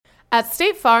At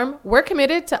State Farm, we're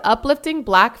committed to uplifting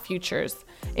Black futures.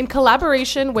 In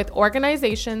collaboration with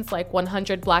organizations like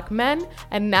 100 Black Men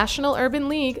and National Urban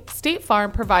League, State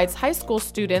Farm provides high school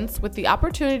students with the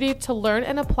opportunity to learn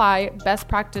and apply best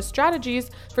practice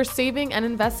strategies for saving and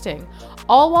investing,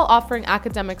 all while offering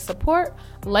academic support,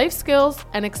 life skills,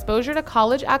 and exposure to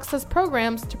college access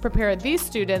programs to prepare these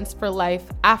students for life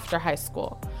after high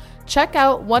school. Check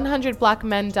out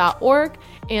 100blackmen.org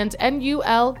and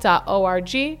nul.org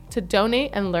to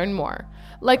donate and learn more.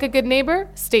 Like a good neighbor,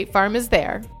 State Farm is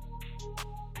there.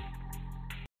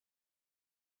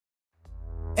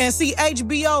 And see,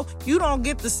 HBO, you don't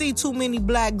get to see too many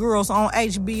Black girls on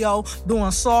HBO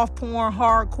doing soft porn,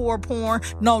 hardcore porn.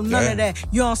 No, none of that.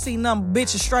 You don't see none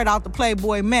bitches straight out the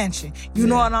Playboy Mansion. You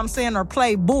know what I'm saying? Or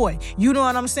Playboy. You know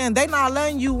what I'm saying? They not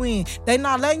letting you in. They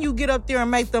not letting you get up there and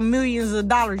make them millions of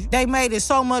dollars. They made it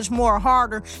so much more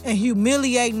harder and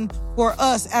humiliating for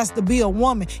us as to be a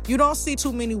woman. You don't see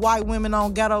too many white women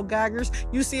on Ghetto Gaggers.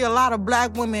 You see a lot of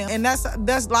Black women, and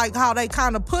that's like how they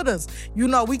kind of put us. You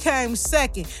know, we came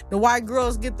second. The white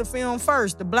girls get the film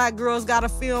first. The Black girls gotta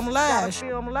film last.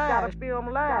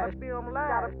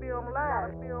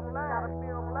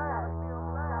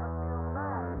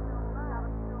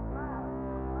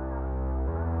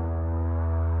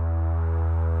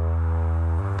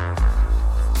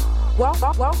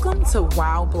 Welcome to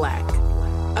Wow Black,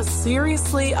 a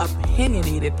seriously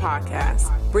opinionated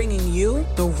podcast bringing you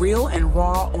the real and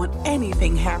raw on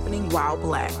anything happening while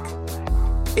Black.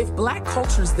 If Black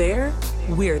culture's there,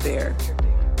 we're there.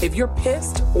 If you're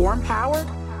pissed or empowered,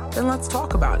 then let's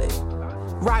talk about it.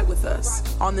 Ride with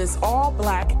us on this all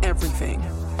Black everything.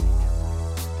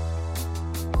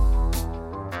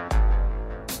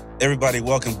 Everybody,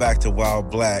 welcome back to Wild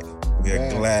Black. We are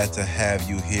glad to have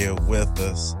you here with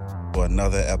us for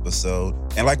another episode.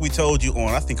 And like we told you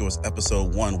on, I think it was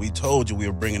episode 1, we told you we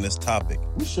were bringing this topic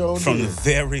from the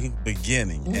very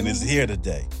beginning, and it's here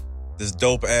today. This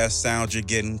dope-ass sound you're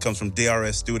getting comes from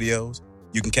DRS Studios.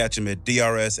 You can catch them at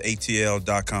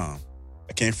drsatl.com.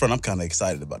 I can't front, I'm kind of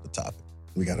excited about the topic.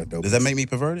 We got a dope. Does that make me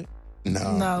perverted?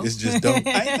 No. It's just dope.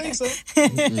 I ain't think so. I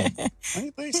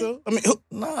ain't think so. I mean, who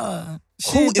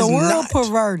Shit, the world not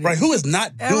perverted. Right, who is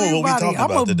not doing what we talking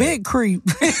about I'm a today? big creep.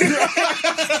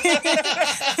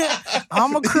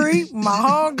 I'm a creep. My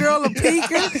homegirl a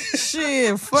peeker.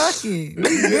 Shit, fuck it. We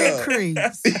big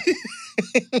creeps.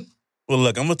 Well,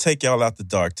 look, I'm going to take y'all out the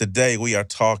dark. Today, we are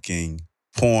talking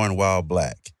porn while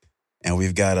Black. And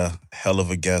we've got a hell of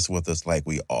a guest with us like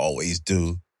we always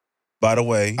do. By the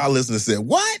way... Our listener said,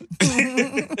 what?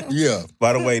 Yeah.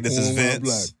 By the way, this porn is Vince.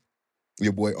 Black.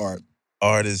 Your boy Art.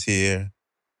 Art is here.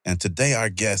 And today, our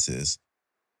guest is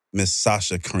Miss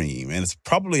Sasha Cream. And it's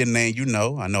probably a name you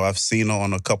know. I know I've seen her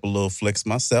on a couple little flicks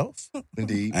myself.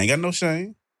 Indeed. I ain't got no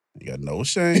shame.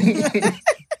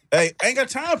 Hey, ain't got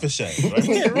time for shame, right?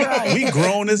 Right. We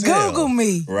grown as hell. Google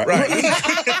me. Right.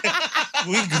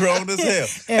 We grown as hell.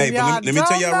 Hey, but let me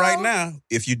tell y'all right now,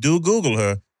 if you do Google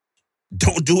her,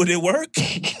 don't do it at work.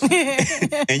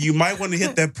 And you might want to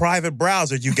hit that private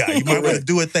browser you got. You might want to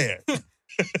do it there.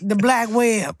 The black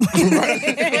web.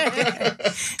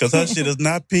 Because her shit is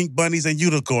not pink bunnies and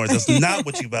unicorns. That's not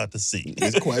what you about to see.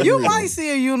 It's quite You real. might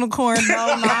see a unicorn,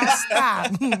 though. Nah,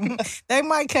 stop. They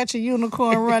might catch a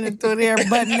unicorn running through there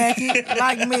butt naked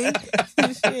like me.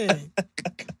 Shit.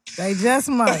 They just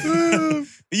might.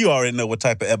 You already know what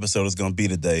type of episode it's going to be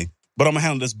today. But I'm going to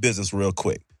handle this business real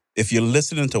quick. If you're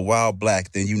listening to Wild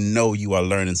Black, then you know you are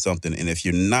learning something. And if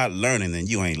you're not learning, then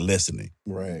you ain't listening.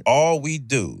 Right. All we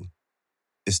do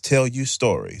is tell you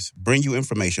stories, bring you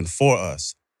information for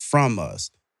us, from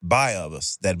us, by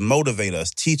us, that motivate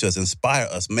us, teach us, inspire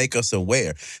us, make us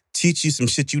aware, teach you some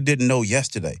shit you didn't know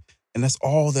yesterday. And that's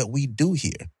all that we do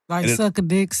here. Like suck a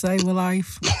dick, save a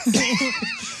life.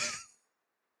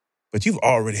 But you've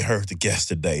already heard the guest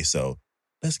today, so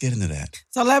let's get into that.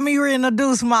 So let me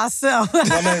reintroduce myself. My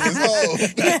name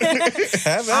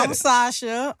is I'm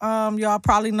Sasha. Y'all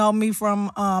probably know me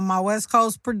from my West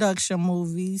Coast production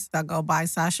movies that go by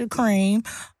Sasha Cream.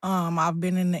 I've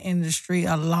been in the industry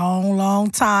a long, long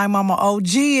time. I'm an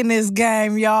OG in this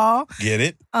game, y'all. Get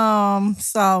it?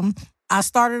 So I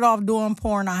started off doing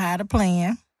porn. I had a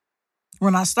plan.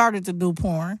 When I started to do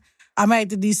porn, I made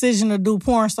the decision to do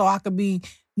porn so I could be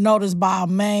noticed by a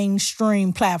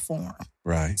mainstream platform.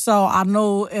 Right. So I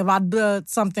know if I did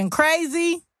something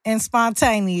crazy and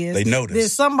spontaneous, they notice. Then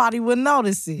somebody would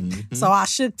notice it. Mm-hmm. So I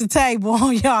shook the table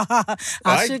on y'all.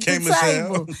 I shook the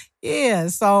table. Yeah.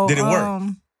 So did it work?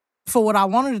 For what I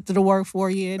wanted it to work for,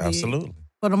 yeah, it absolutely. Did.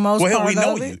 For the most part we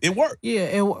know of you. It worked.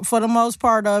 Yeah, for the most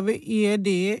part of it, yeah, it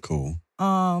did. Cool.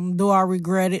 Do I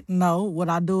regret it? No. Would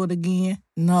I do it again?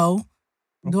 No.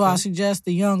 Okay. Do I suggest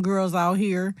the young girls out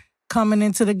here coming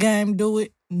into the game do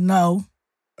it? No.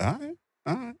 All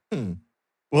right.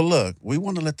 Well, look, we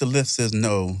want to let the listeners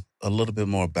know a little bit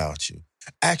more about you.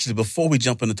 Actually, before we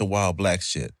jump into Wild Black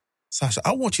shit, Sasha,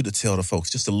 I want you to tell the folks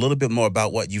just a little bit more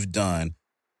about what you've done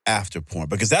after porn,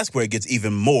 because that's where it gets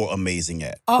even more amazing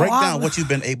at. Break down what you've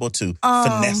been able to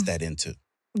finesse that into.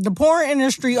 The porn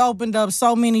industry opened up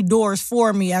so many doors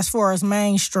for me as far as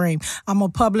mainstream. I'm a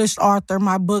published author.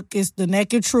 My book is The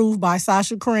Naked Truth by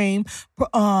Sasha Cream,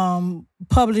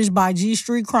 published by G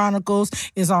Street Chronicles.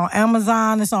 It's on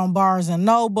Amazon. It's on Barnes and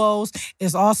Nobles.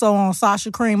 It's also on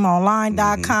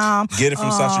SashaCreamOnline.com. Get it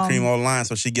from Sasha Cream Online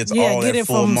so she gets all that full margin. Yeah, get it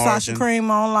from Sasha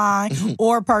Cream Online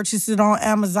or purchase it on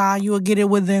Amazon. You will get it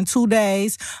within 2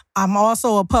 days. I'm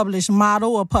also a published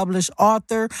model, a published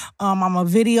author. I'm a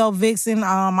video vixen.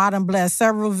 I done blessed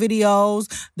several videos.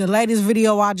 The latest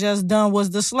video I just done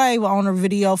was the slave owner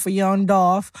video for Young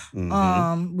Dolph.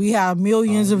 We have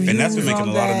millions of views on that. And that's been making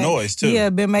a lot of noise, too. Yeah,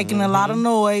 been making a lot of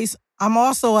noise. I'm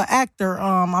also an actor.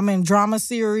 I'm in drama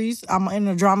series. I'm in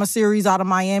a drama series out of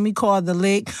Miami called The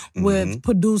Lick with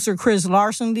producer Chris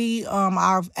Larsendy.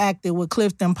 I've acted with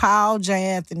Clifton Powell, J.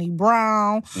 Anthony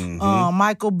Brown,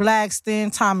 Michael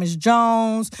Blackston, Thomas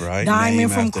Jones,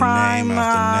 Diamond from Crime.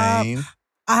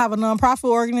 I have a nonprofit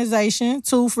organization,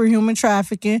 too, for human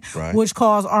trafficking, which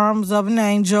calls Arms of an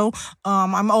Angel.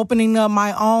 I'm opening up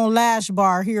my own lash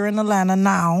bar here in Atlanta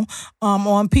now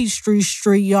on Peachtree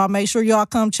Street. Y'all make sure y'all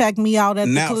come check me out at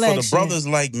the collection. Now, for the brothers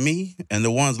like me and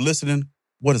the ones listening,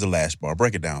 what is a lash bar?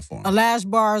 Break it down for them. A lash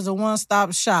bar is a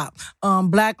one-stop shop.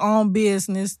 Black-owned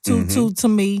business. Toot to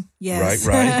me. Yes.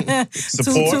 Right.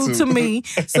 Support. to me.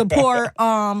 Support.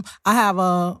 I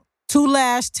have 2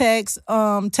 lash techs,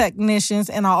 technicians,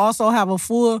 and I also have a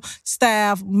full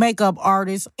staff makeup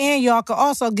artist. And y'all can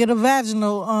also get a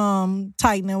vaginal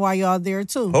tightening while y'all there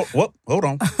too. Hold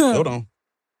on.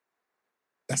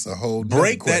 That's a whole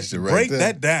question right there.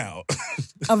 That down.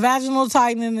 A vaginal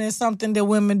tightening is something that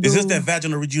women do. Is this that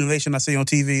vaginal rejuvenation I see on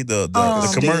TV? The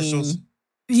commercials?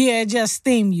 Yeah, it just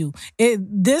steam you.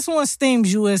 This one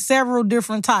steams you in several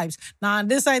different types. Now,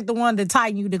 this ain't the one that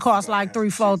tighten you that costs like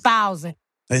 $3,000-$4,000.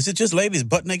 Is it just ladies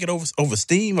butt naked over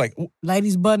steam? Like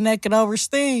ladies butt naked over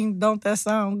steam? Don't that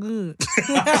sound good? Don't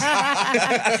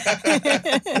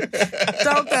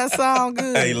that sound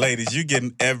good? Hey, ladies, you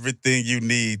getting everything you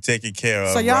need taken care of.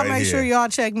 So y'all make sure y'all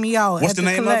check me out. What's the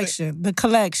name collection. Of it? The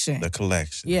Collection. The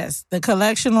Collection. Yes, The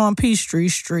Collection on Peachtree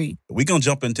Street. We're gonna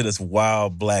jump into this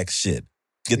wild black shit.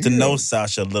 Get to know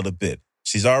Sasha a little bit.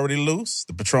 She's already loose.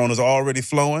 The Patron is already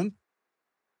flowing.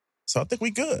 So I think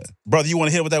we good. Brother, you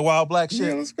want to hit with that wild black shit?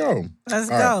 Yeah, let's go. Let's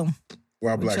go.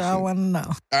 Wild black shit. Y'all want to know.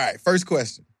 All right, first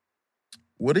question.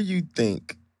 What do you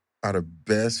think are the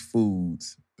best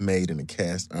foods made in a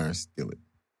cast iron skillet?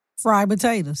 Fried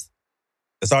potatoes.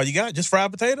 That's all you got? Just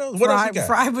fried potatoes? What else you got?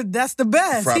 Fried, but that's the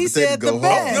best. Fried he said the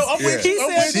best. No, I'm with you. He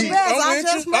said the best. I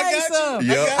just made some.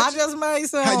 Yep. I just made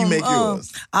some. How you make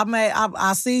yours?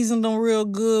 I seasoned them real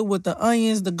good with the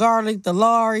onions, the garlic, the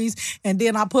Lorries, and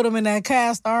then I put them in that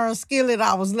cast iron skillet.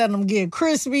 I was letting them get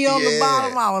crispy on the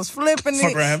bottom. I was flipping it.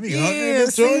 Fuck around me.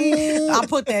 I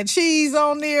put that cheese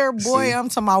on there. Boy, I'm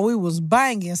talking about we was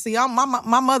banging. See,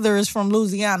 my mother is from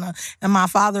Louisiana and my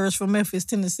father is from Memphis,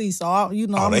 Tennessee. So I'm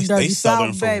a dirty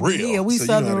South baby. Real. Yeah, we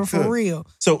Southern for real.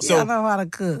 So I know how to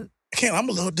cook. I'm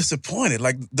a little disappointed.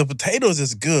 Like, the potatoes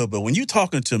is good, but when you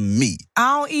talking to me,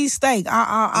 I don't eat steak.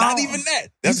 Not even that.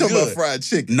 That's you good. Talking about fried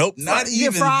chicken. Nope, not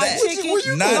even fried that. Chicken?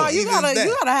 You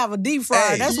gotta have a deep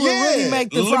fry. That's what really make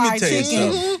the fried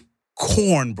chicken.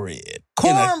 Cornbread.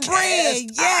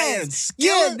 Cornbread, yes.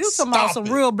 Yeah, you talking about some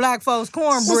real black folks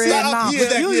cornbread now. You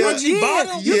talking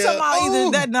about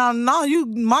either that now.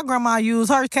 My grandma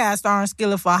used her cast iron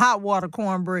skillet for hot water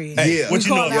cornbread. Hey, what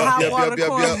you know? Hot water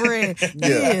cornbread.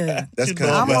 Yeah. That's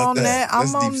kind I'm on that.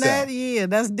 I'm on that. Yeah,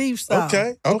 that's deep stuff.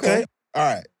 Okay. All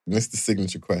right. That's the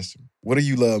signature question. What do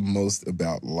you love most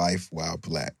about life while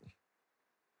black?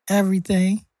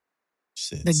 Everything.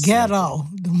 The ghetto.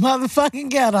 The motherfucking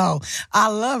ghetto. I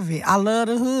love it. I love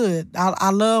the hood.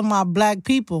 I love my black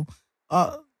people.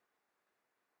 I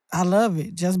love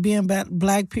it. Just being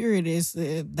black, period.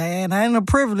 That ain't a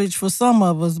privilege for some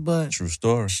of us, but... True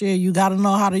story. Shit, you got to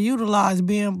know how to utilize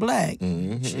being black.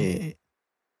 Mm-hmm. Shit.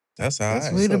 That's all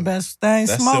right. We the best thing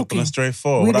That's smoking. simple and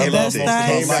straightforward. We What I the love best most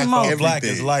thing about life while smoking. black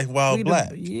is life while black.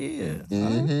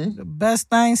 The best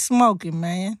thing smoking,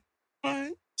 man. All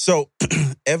right. So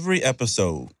every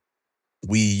episode,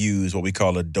 we use what we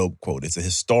call a dope quote. It's a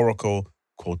historical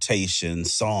quotation,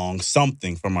 song,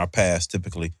 something from our past,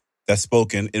 typically that's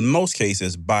spoken in most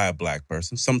cases by a Black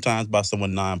person, sometimes by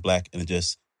someone non-Black, and it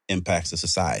just impacts the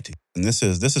society. And this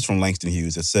is from Langston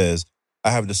Hughes. It says,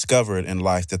 I have discovered in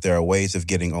life that there are ways of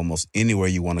getting almost anywhere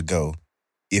you want to go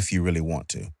if you really want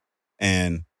to.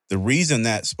 And the reason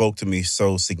that spoke to me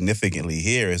so significantly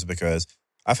here is because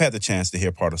I've had the chance to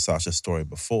hear part of Sasha's story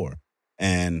before.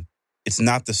 And it's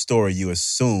not the story you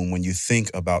assume when you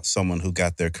think about someone who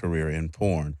got their career in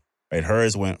porn, right?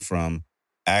 Hers went from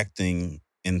acting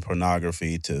in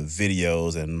pornography to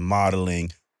videos and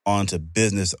modeling onto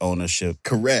business ownership.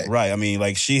 Correct. Right. I mean,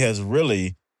 like, she has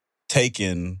really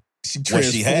taken what she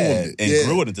transformed had it. and Yeah.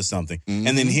 grew it into something. Mhm.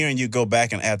 And then hearing you go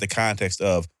back and add the context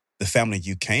of the family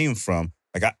you came from,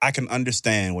 like, I can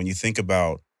understand when you think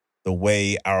about the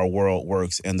way our world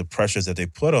works and the pressures that they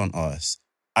put on us.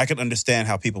 I can understand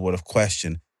how people would have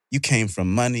questioned, you came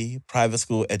from money, private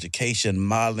school education,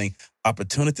 modeling,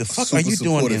 opportunity. The fuck are you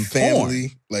doing in family?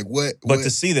 porn? Like what? But to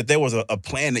see that there was a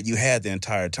plan that you had the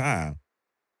entire time,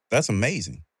 that's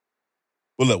amazing.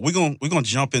 Well, look, we're gonna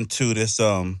jump into this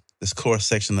core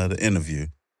section of the interview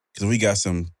because we got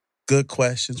some good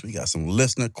questions, we got some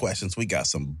listener questions, we got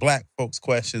some Black folks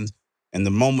questions, and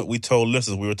the moment we told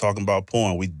listeners we were talking about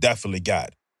porn, we definitely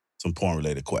got some porn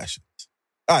related questions.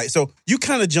 All right, so you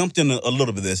kind of jumped in a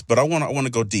little bit of this, but I want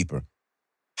to go deeper.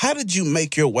 How did you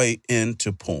make your way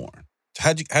into porn?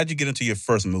 How'd you get into your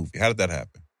first movie? How did that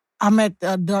happen? I met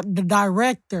the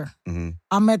director. Mm-hmm.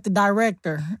 I met the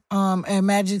director at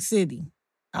Magic City.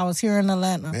 I was here in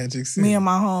Atlanta. Magic City. Me and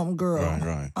my homegirl.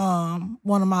 Right.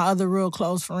 One of my other real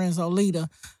close friends, Olita.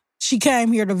 She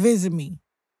came here to visit me.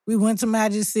 We went to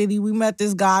Magic City. We met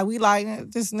this guy. We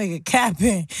like, this nigga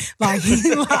capping. Like,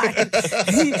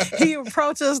 he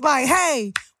approached us like,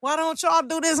 hey, why don't y'all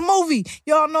do this movie?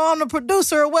 Y'all know I'm the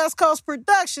producer of West Coast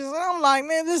Productions. And I'm like,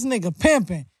 man, this nigga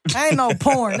pimping. Ain't no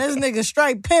porn. This nigga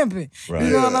straight pimping. Right.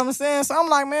 You know what I'm saying? So I'm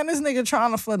like, man, this nigga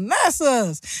trying to finesse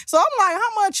us. So I'm like,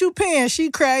 how much you paying? She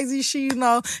crazy. She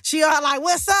all like,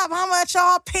 what's up? How much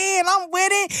y'all paying? I'm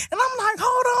with it. And I'm like,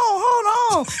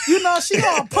 hold on. You know, she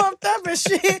all pumped up and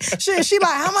shit. She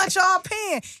like, how much y'all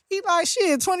paying? He like,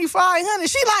 shit, $2,500.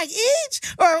 She like, each?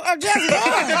 Or just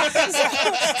one?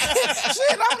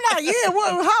 Shit, I'm like, yeah,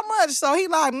 how much? So he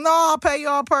like, no, I'll pay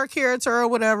y'all per character or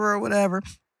whatever.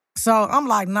 So I'm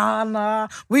like, nah.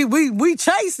 We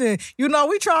chasing. You know,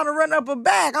 we trying to run up a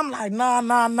bag. I'm like,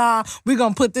 nah. We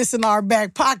gonna put this in our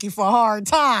back pocket for hard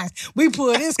times. We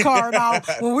pull this card out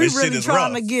when we really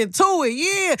trying to get to it.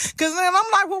 Yeah. Cause then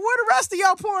I'm like, well, where the rest of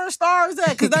y'all porn stars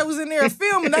at? Cause they was in there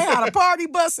filming. They had a party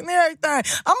bus and everything.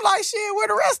 I'm like, shit, where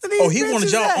the rest of these bitches he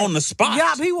wanted y'all at? on the spot.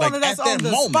 Yeah, he wanted us on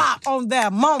the spot on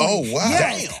that moment. Oh, wow.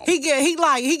 Yes. Damn.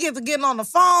 He get to getting on the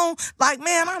phone. Like,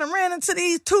 man, I done ran into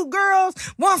these two girls.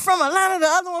 One from Atlanta, the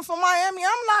other one from Miami.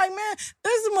 I'm like, man,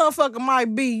 this motherfucker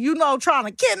might be, you know, trying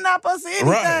to kidnap us or anything.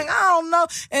 Right. I don't know.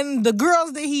 And the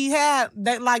girls that he had,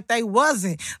 they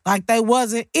wasn't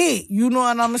it. You know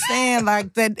what I'm saying?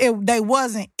 Like they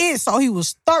wasn't it. So he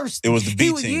was thirsty. It was the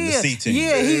B team, the C team.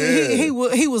 Yeah,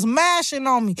 he was mashing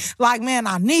on me. Like, man,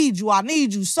 I need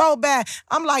you so bad.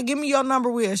 I'm like, give me your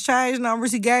number. We exchanged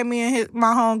numbers. He gave me and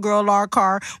my homegirl our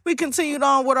car. We continued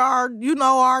on with our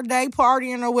day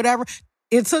partying or whatever.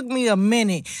 It took me a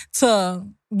minute to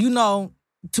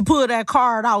pull that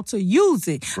card out to use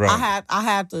it. Right. I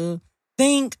had to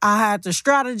think, I had to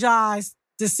strategize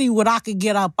to see what I could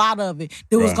get up out of it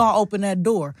that was gonna open that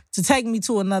door to take me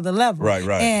to another level. Right.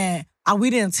 And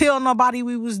we didn't tell nobody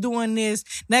we was doing this.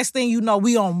 Next thing you know,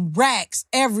 we on racks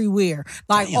everywhere,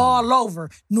 like all over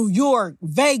New York,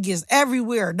 Vegas,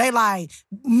 everywhere. They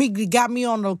got me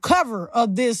on the cover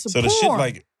of this. So porn.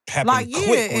 the shit happened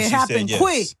quick. It happened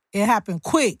quick. It happened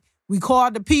quick. We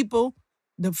called the people.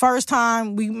 The first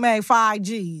time we made 5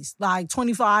 G's, like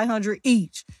 $2,500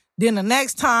 each. Then the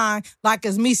next time, like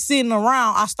as me sitting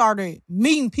around, I started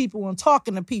meeting people and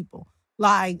talking to people.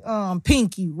 Like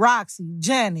Pinky, Roxy,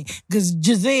 Janet,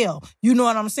 Giselle. You know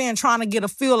what I'm saying? Trying to get a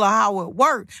feel of how it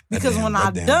worked. Because when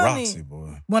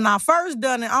I first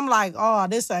done it, I'm like, oh,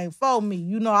 this ain't for me.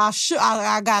 You know,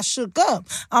 I got shook up.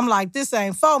 I'm like, this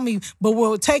ain't for me. But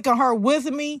with taking her with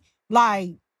me,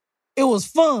 like, it was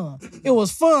fun.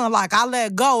 Like, I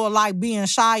let go of like being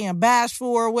shy and bashful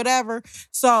or whatever.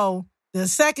 So the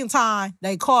second time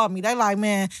they called me, they like,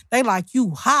 man, they like,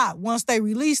 you hot. Once they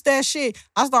released that shit,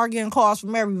 I started getting calls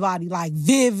from everybody, like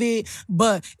Vivid,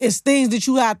 but it's things that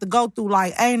you have to go through,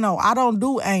 like anal. I don't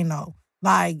do anal.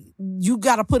 Like, you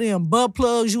got to put in butt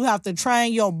plugs. You have to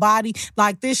train your body.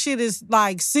 Like, this shit is,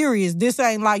 like, serious. This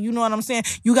ain't like, you know what I'm saying?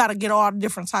 You got to get all the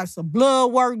different types of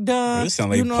blood work done. This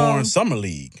sounds like porn summer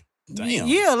league. Damn.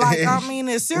 Yeah, like, I mean,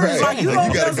 it's serious. Right. Like, you Like, don't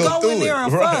you gotta just go go in through there it.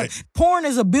 and Right. fuck. Porn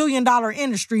is $1 billion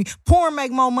industry. Porn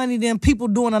make more money than people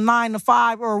doing a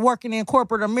 9-to-5 or working in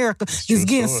corporate America true just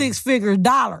getting story. six-figure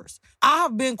dollars. I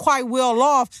have been quite well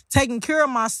off taking care of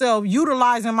myself,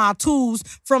 utilizing my tools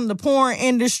from the porn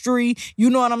industry.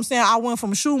 You know what I'm saying? I went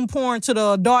from shooting porn to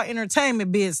the adult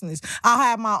entertainment business. I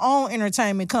have my own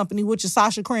entertainment company, which is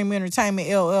Sasha Cream Entertainment,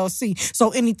 LLC.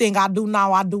 So anything I do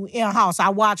now, I do in-house. I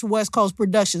watch West Coast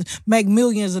Productions make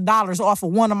millions of dollars off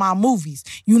of one of my movies.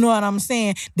 You know what I'm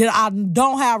saying? That I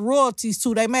don't have royalties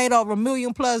to. They made over $1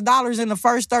 million+ in the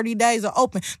first 30 days of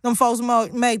open. Them folks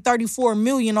made $34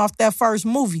 million off that first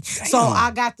movie. So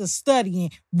I got to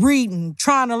studying, reading,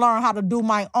 trying to learn how to do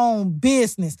my own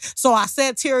business. So I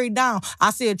sat Terry down.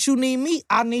 I said, you need me,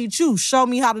 I need you. Show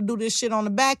me how to do this shit on the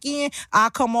back end. I'll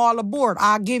come all aboard.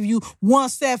 I'll give you one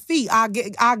set fee. I'll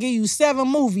give you 7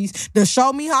 movies to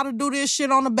show me how to do this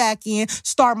shit on the back end,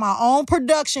 start my own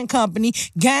production company,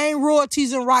 gain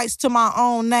royalties and rights to my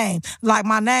own name. Like,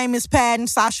 my name is Patton,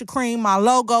 Sasha Cream. My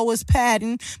logo is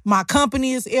Patton. My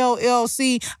company is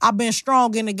LLC. I've been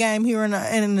strong in the game here in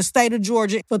the state of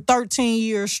Georgia for 13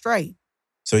 years straight.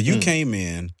 So you came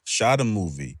in, shot a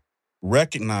movie,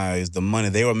 recognized the money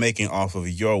they were making off of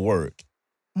your work,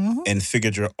 and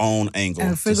figured your own angle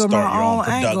And to figure start my your own own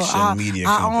angle. production media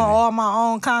I company. own all my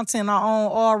own content. I own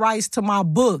all rights to my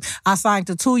book. I signed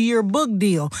a 2-year book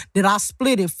deal that I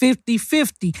split it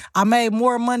 50-50. I made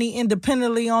more money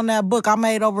independently on that book. I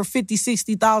made over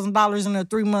 $50,000-$60,000 in a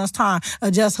 3 months time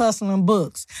of just hustling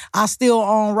books. I still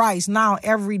own rights now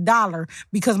every dollar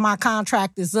because my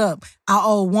contract is up. I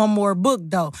owe one more book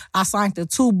though. I signed a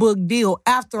 2-book deal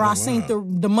after I seen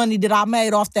the money that I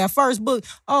made off that first book.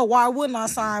 Oh, why wouldn't I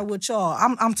sign with y'all?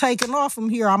 I'm taking off from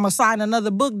here. I'm going to sign another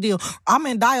book deal. I'm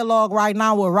in dialogue right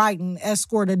now with writing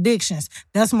Escort Addictions.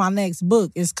 That's my next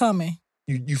book. It's coming.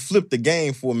 You flipped the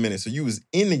game for a minute. So you was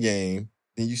in the game,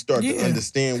 and you start to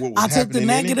understand what was I happening. took the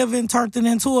negative and turned it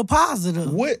into a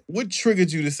positive. What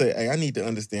triggered you to say, hey, I need to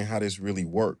understand how this really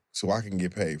works so I can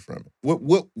get paid from it? What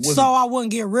was so I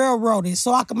wouldn't get railroaded,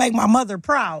 so I could make my mother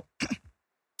proud.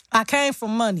 I came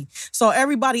from money. So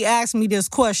everybody asked me this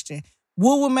question.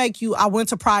 What would make you? I went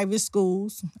to private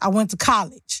schools. I went to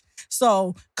college.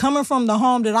 So coming from the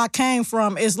home that I came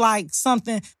from is like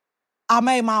something, I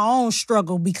made my own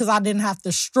struggle because I didn't have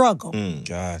to struggle.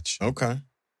 Gotcha. Okay.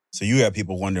 So you have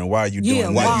people wondering why you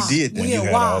doing why that you did that. when you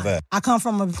had all that. I come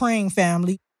from a praying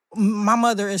family. My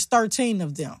mother is 13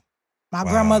 of them. My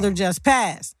grandmother just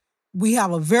passed. We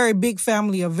have a very big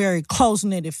family, a very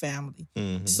close-knitted family.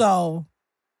 So,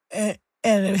 and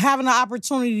having the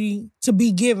opportunity to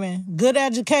be given good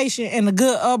education and a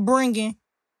good upbringing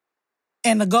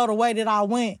and to go the way that I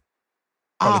went.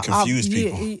 Probably confused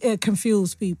people. It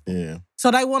confused people. Yeah. So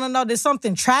they want to know, did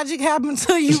something tragic happen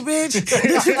to you, bitch?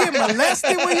 Did you get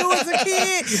molested when you was a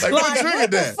kid? Like, what triggered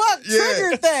what that? the fuck Yeah.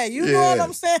 triggered that? You know what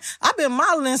I'm saying? I've been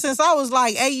modeling since I was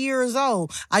like 8 years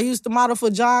old. I used to model for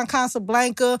John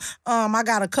Casablanca. I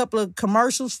got a couple of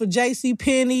commercials for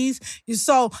JCPenney's.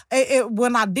 So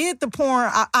when I did the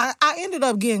porn, I ended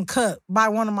up getting cut by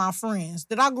one of my friends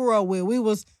that I grew up with.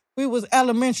 We was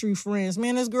elementary friends. Me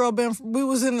and this girl we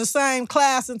was in the same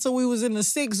class until we was in the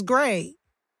 6th grade.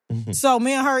 So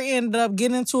me and her ended up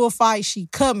getting into a fight. She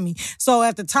cut me. So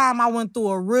at the time, I went through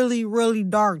a really, really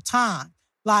dark time.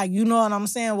 Like, you know what I'm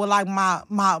saying? With like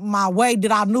my way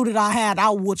that I knew that I had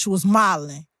out, which was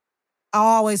modeling. I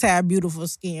always had beautiful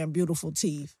skin, beautiful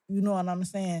teeth. You know what I'm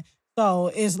saying? So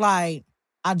it's like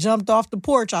I jumped off the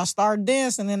porch. I started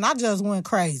dancing and I just went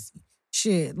crazy.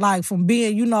 Shit, like from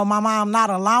being, my mom not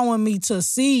allowing me to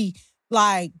see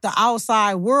like the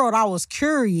outside world. I was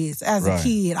curious as a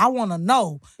kid. I want to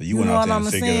know. So you went out there and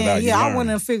figured it out. Yeah, I went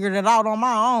and figured it out on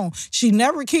my own. She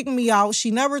never kicked me out.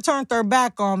 She never turned her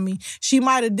back on me. She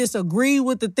might have disagreed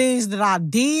with the things that I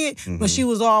did, but she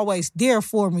was always there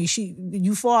for me.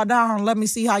 You fall down, let me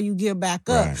see how you get back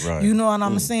up. Right. You know what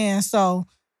I'm saying? So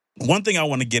one thing I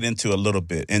want to get into a little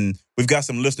bit, and we've got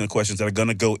some listener questions that are going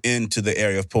to go into the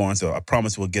area of porn, so I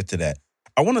promise we'll get to that.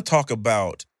 I want to talk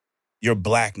about your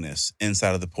blackness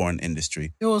inside of the porn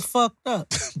industry. It was fucked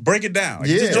up. Break it down.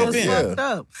 Yeah, just jump It was in. fucked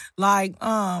up. Like,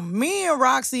 me and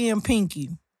Roxy and Pinky,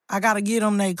 I got to give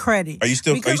them their credit. Are you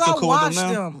still cool with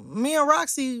them now? Me and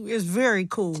Roxy is very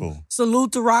cool. Cool.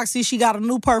 Salute to Roxy. She got a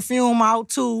new perfume out,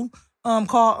 too.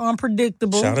 Called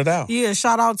Unpredictable. Shout it out. Yeah,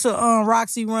 shout out to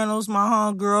Roxy Reynolds, my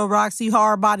homegirl, Roxy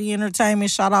Hardbody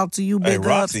Entertainment. Shout out to you, Hey, big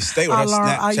Roxy, ups. stay with her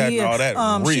Snapchat and all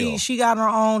that. Real. She got her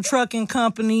own trucking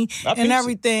company and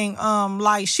everything.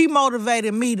 Like she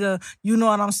motivated me to, you know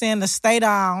what I'm saying, to stay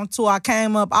down till I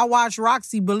came up. I watched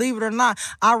Roxy, believe it or not.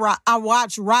 I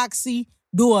watched Roxy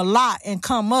do a lot and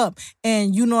come up.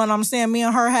 And you know what I'm saying? Me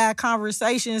and her had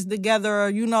conversations together,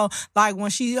 you know, like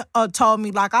when she told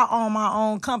me, like, I own my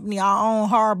own company, I own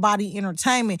Hard Body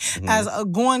Entertainment, as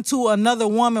going to another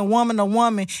woman to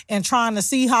woman, and trying to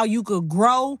see how you could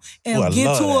grow and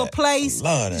get to a place.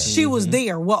 She was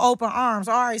there with open arms.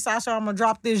 All right, Sasha, I'm going to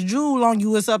drop this jewel on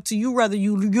you. It's up to you whether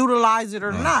you utilize it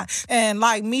or not. And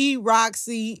like me,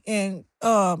 Roxy, and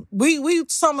we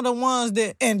some of the ones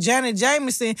that, and Janet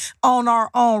Jameson, own our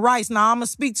own rights. Now I'm gonna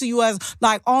speak to you as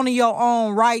like owning your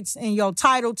own rights and your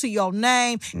title to your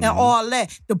name and all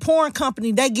that. The porn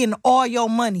company, they getting all your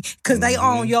money because they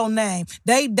own your name.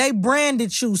 They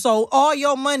branded you, so all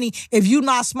your money. If you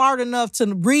not smart enough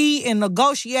to read and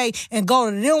negotiate and go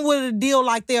to them with a deal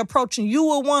like they're approaching you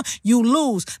with one, you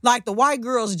lose. Like the white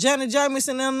girls, Janet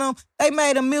Jameson and them, they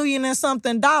made $1 million and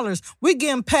something. We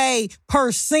getting paid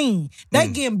per scene. They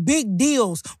getting big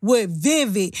deals with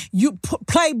Vivid,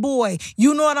 Playboy,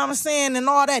 you know what I'm saying, and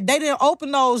all that. They didn't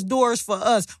open those doors for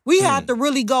us. We had to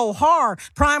really go hard.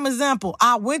 Prime example,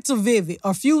 I went to Vivid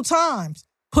a few times.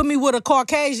 Put me with a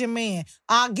Caucasian man.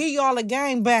 I'll give y'all a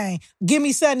gangbang. Give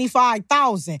me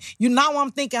 $75,000. You know, I'm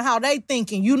thinking how they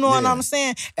thinking. You know what I'm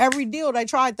saying? Every deal, they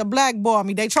tried to blackball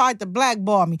me. They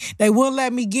wouldn't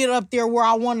let me get up there where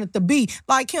I wanted to be.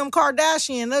 Like Kim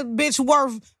Kardashian, that bitch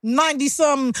worth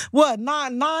 90-something,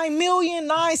 9 million,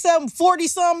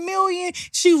 40-something million.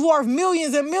 She's worth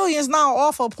millions and millions now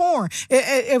off of porn.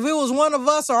 If it was one of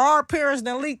us or our parents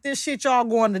that leaked this shit, y'all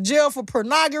going to jail for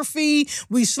pornography.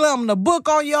 We slammed the book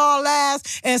on y'all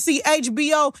ass. And see,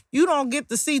 HBO, you don't get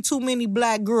to see too many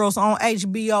black girls on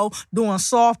HBO doing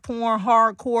soft porn,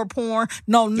 hardcore porn.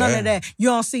 No, none of that. You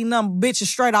don't see none bitches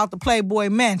straight out the Playboy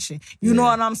mansion. You know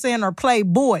what I'm saying? Or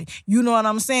Playboy. You know what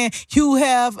I'm saying? You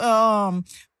have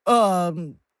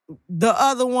the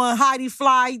other one, Heidi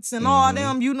Flights and all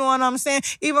them, you know what I'm saying?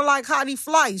 Even like Heidi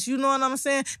Flights, you know what I'm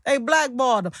saying? They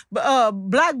blackballed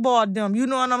them, you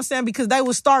know what I'm saying? Because they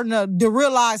was starting to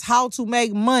realize how to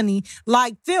make money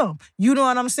like them. You know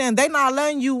what I'm saying? They not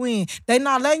letting you in. They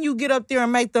not letting you get up there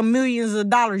and make them millions of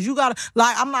dollars. You gotta,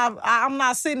 like, I'm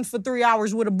not sitting for 3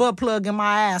 hours with a butt plug in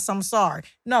my ass. I'm sorry.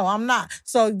 No, I'm not.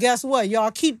 So guess what?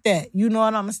 Y'all keep that. You know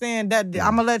what I'm saying? That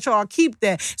I'm gonna let y'all keep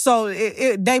that. So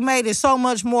they made it so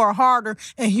much more harder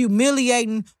and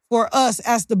humiliating for us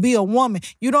as to be a woman.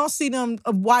 You don't see them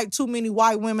too many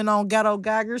white women on Ghetto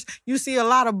Gaggers. You see a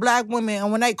lot of black women, and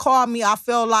when they called me, I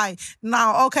felt like,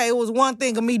 now, okay, it was one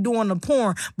thing of me doing the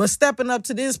porn, but stepping up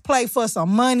to this play for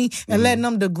some money and letting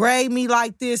them degrade me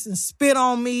like this and spit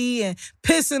on me and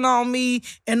pissing on me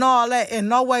and all that, in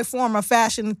no way, form, or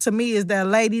fashion to me is that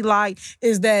ladylike,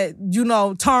 is that, you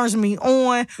know, turns me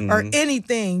on or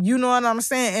anything. You know what I'm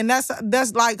saying? And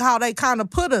that's like how they kind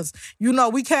of put us. You know,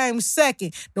 we came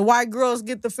second. The white girls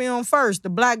get the film first. The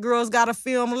black girls got to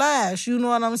film last. You know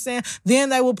what I'm saying? Then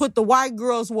they will put the white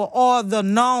girls with all the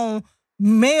known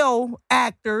male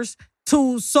actors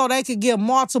so they could get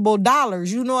multiple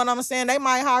dollars. You know what I'm saying? They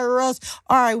might hire us.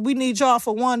 All right, we need y'all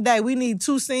for one day. We need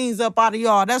 2 scenes up out of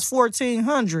y'all. That's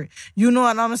 $1,400. You know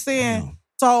what I'm saying? Damn.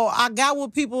 So I got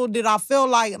with people that I feel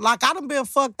like I done been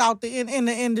fucked out in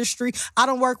the industry. I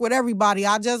done work with everybody.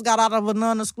 I just got out of a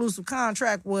non-exclusive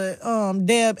contract with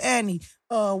Deb Annie,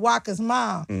 Waka's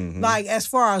mom. Like, as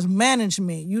far as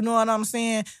management, you know what I'm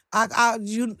saying?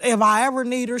 If I ever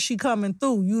need her, she coming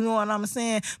through. You know what I'm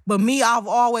saying? But me, I've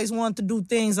always wanted to do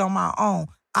things on my own.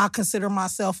 I consider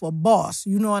myself a boss.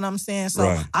 You know what I'm saying?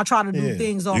 So I try to do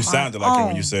things on my own. You sounded like it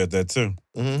when you said that, too.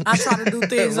 I try to do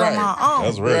things on my own.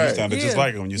 That's real. You sounded just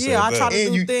like it when you said that. I try to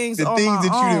do things on my own. The things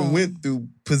that you done went through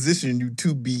position you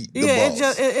to be the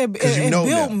boss. It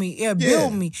built me. It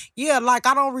built me. Yeah, like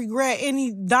I don't regret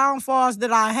any downfalls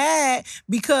that I had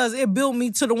because it built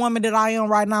me to the woman that I am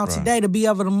right now today, to be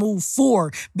able to move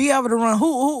forward, be able to run.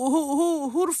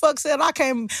 Who the fuck said I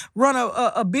can't run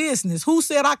a business? Who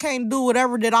said I can't do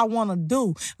whatever that I want to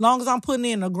do? Long as I'm putting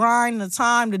in the grind, the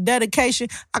time, the dedication,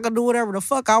 I can do whatever the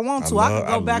fuck I want to. I can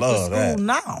go back to school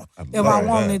now if I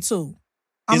wanted to.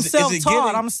 I'm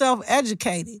self-taught. I'm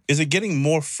self-educated. Is it getting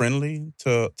more friendly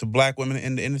to black women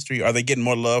in the industry? Are they getting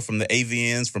more love from the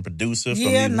AVNs, from producers,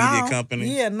 from the media companies?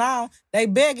 Yeah, now they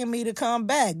begging me to come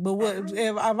back. But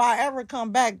if I ever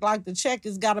come back, like, the check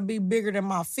has got to be bigger than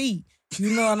my feet.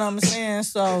 You know what I'm saying?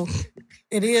 So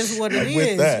it is what it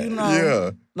is. That, you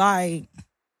know, like,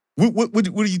 what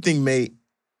do you think made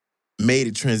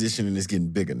it transition and it's getting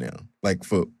bigger now, like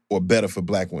or better for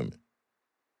black women?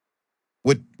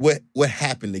 What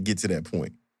happened to get to that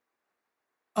point?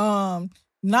 Now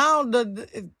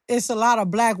it's a lot of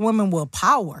black women with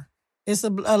power. It's a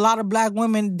lot of black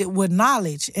women with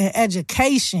knowledge and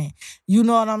education. You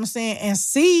know what I'm saying? And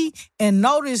see and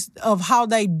notice of how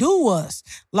they do us.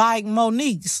 Like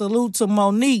Monique, salute to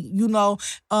Monique, you know,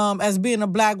 as being a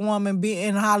black woman, being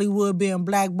in Hollywood, being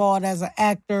blackballed as an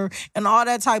actor and all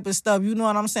that type of stuff. You know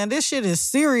what I'm saying? This shit is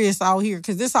serious out here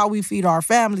because this is how we feed our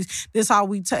families. This is how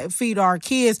we feed our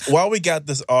kids. While we got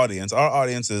this audience, our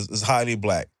audience is highly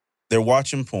black. They're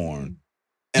watching porn.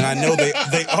 And I know they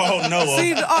all know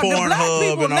See, of the black Pornhub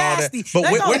people and all nasty. that. But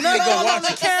they where gonna do they go on watch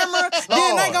the it? camera,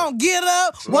 then they gonna get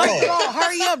up. One gonna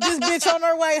hurry up, this bitch on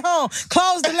her way home.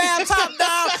 Close the laptop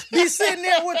down, be sitting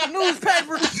there with the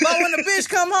newspaper. But when the bitch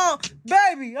come home,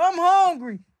 baby, I'm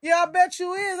hungry. Yeah, I bet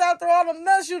you is. After all them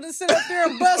nuts, you to sit up there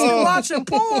and bust and watching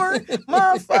porn,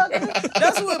 motherfucker.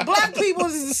 That's what black people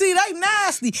see. They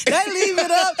nasty. They leave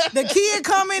it up. The kid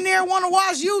come in there want to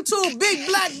watch YouTube, big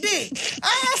black dick.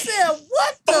 I said,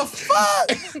 what the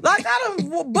fuck? Like I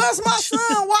done bust my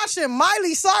son watching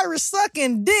Miley Cyrus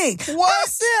sucking dick. What? I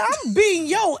said, I'm beating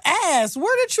your ass.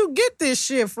 Where did you get this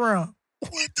shit from?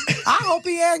 I hope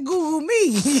he ain't Google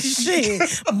me.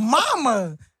 Shit,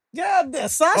 mama. God, that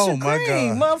Sasha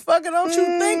Cream, motherfucker, don't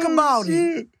you think about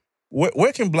it.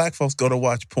 Where can black folks go to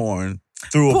watch porn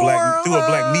through a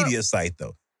black media site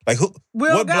though? Like who? We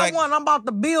don't got one. I'm about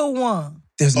to build one.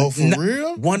 There's for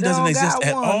real? One doesn't exist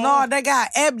at all. No,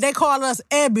 they call us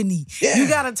Ebony. Yeah. You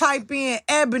gotta type in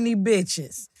Ebony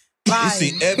bitches. Like, you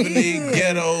see ebony,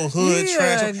 ghetto, hood,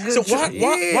 trash. So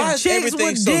why is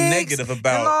everything so negative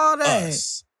about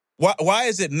us? Why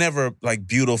is it never like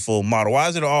beautiful model? Why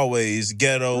is it always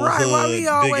ghetto, right, hood, why we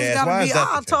always big ass? Gotta Why be, is that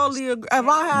I totally agree. If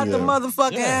I had the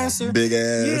motherfucking answer. Big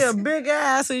ass. Yeah, big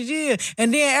asses, yeah.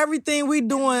 And then everything we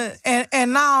doing,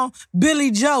 and now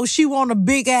Billy Joe, she want a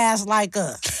big ass like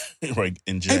us. Right,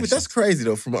 injection. Hey, but that's crazy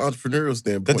though from an entrepreneurial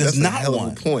standpoint. That's a not hell of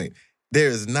one. a point. There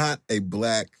is not a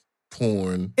black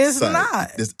porn It's site.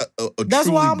 not. It's a That's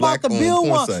why I'm about to build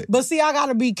one. Site. But see, I got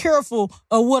to be careful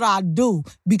of what I do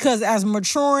because as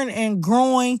maturing and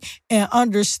growing and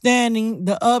understanding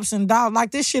the ups and downs,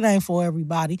 like this shit ain't for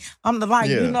everybody. I'm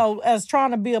you know, as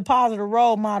trying to be a positive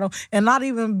role model and not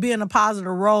even being a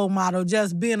positive role model,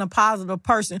 just being a positive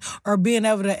person or being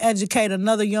able to educate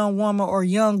another young woman or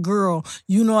young girl,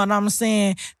 you know what I'm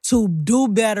saying, to do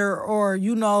better or,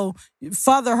 you know,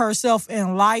 further herself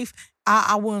in life.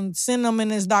 I wouldn't send them in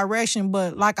this direction,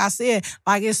 but like I said,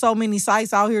 like it's so many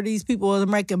sites out here, these people are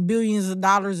making billions of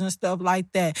dollars and stuff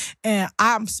like that. And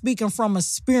I'm speaking from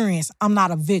experience. I'm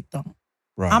not a victim.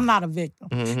 Right. I'm not a victim.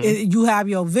 Mm-hmm. You have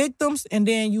your victims and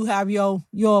then you have your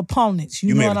opponents.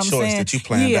 You know made what a I'm choice saying? that you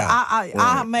planned out.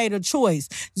 I made a choice.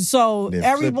 So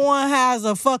everyone has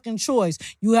a fucking choice.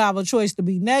 You have a choice to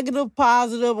be negative,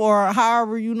 positive, or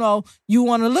however, you know, you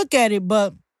want to look at it.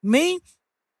 But me,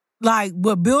 like,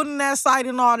 with building that site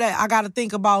and all that, I got to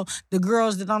think about the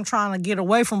girls that I'm trying to get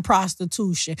away from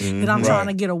prostitution, that I'm trying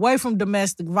to get away from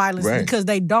domestic violence because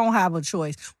they don't have a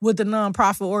choice with the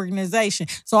nonprofit organization.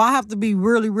 So I have to be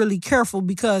really, really careful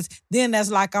because then that's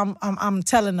like I'm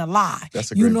telling a lie.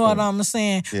 That's a you great know point. what I'm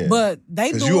saying? Yeah. But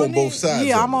they doing you on both sides.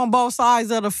 Yeah, of I'm it. on both sides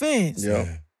of the fence.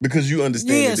 Yeah. Because you understand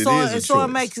that it is a choice. So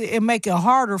it make it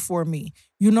harder for me.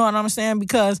 You know what I'm saying?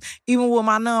 Because even with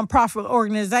my nonprofit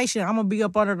organization, I'm gonna be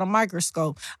up under the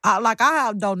microscope. I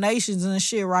have donations and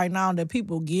shit right now that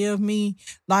people give me,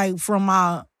 like from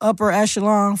my upper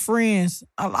echelon friends,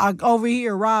 like over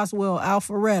here, Roswell,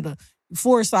 Alpharetta,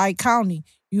 Forsyth County.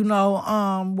 You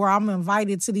know, where I'm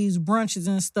invited to these brunches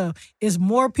and stuff. It's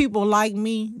more people like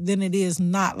me than it is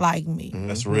not like me.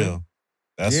 That's real.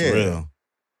 That's real.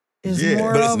 It's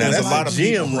more but of there's that's a lot of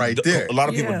gem people right there. A lot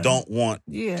of people don't want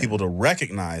people to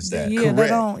recognize that. Yeah, they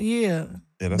don't. Yeah,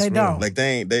 that's they real. don't. Like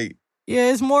they.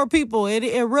 Yeah, it's more people. It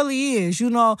really is.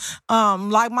 You know,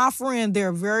 like my friend,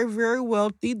 they're very, very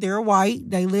wealthy. They're white.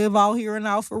 They live out here in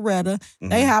Alpharetta. Mm-hmm.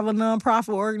 They have a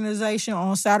nonprofit organization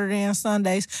on Saturday and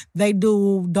Sundays. They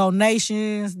do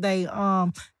donations. They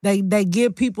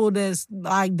get people that's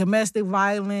like domestic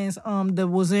violence, that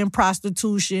was in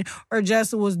prostitution or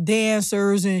just was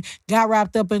dancers and got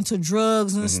wrapped up into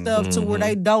drugs and stuff to where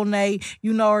they donate,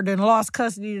 you know, or then lost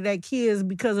custody of their kids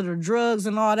because of the drugs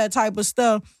and all that type of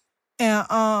stuff.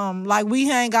 And like we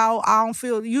hang out, I don't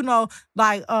feel, you know,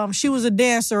 like she was a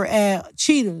dancer at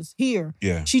Cheetahs here.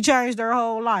 Yeah. She changed her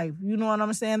whole life. You know what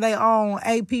I'm saying? They own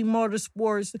AP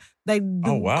Motorsports. They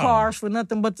do cars for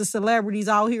nothing but the celebrities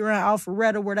out here in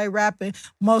Alpharetta where they rapping.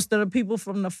 Most of the people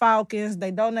from the Falcons, they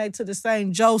donate to the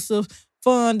St. Joseph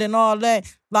Fund and all that.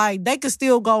 Like they could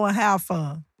still go and have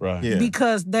fun. Right. Yeah.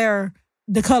 Because they're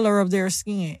the color of their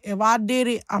skin. If I did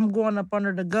it, I'm going up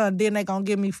under the gun. Then they gonna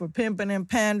get me for pimping and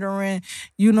pandering.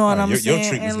 You know what I'm saying? Your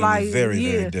treatment's gonna be very,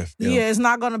 very different. Yeah, it's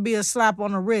not gonna be a slap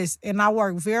on the wrist. And I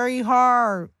work very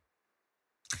hard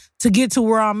to get to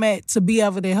where I'm at to be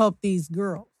able to help these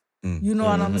girls. You know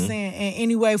what I'm saying? In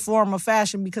any way, form, or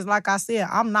fashion, because like I said,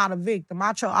 I'm not a victim.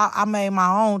 I made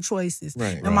my own choices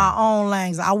and my own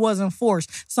lanes. I wasn't forced.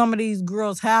 Some of these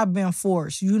girls have been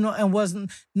forced, you know, and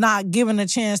wasn't not given a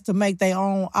chance to make their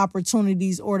own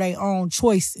opportunities or their own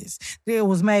choices. It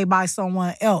was made by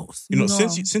someone else. You know,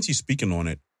 since you're speaking on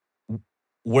it,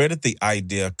 where did the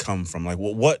idea come from? Like,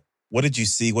 what did you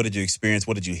see? What did you experience?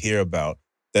 What did you hear about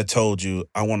that told you,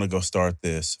 I want to go start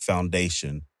this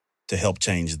foundation to help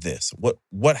change this?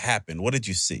 What happened? What did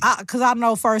you see? Because I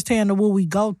know firsthand what we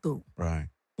go through. Right.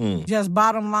 Just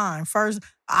bottom line. First,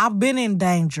 I've been in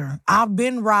danger. I've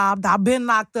been robbed. I've been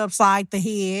knocked upside the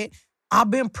head.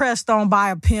 I've been pressed on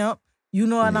by a pimp. You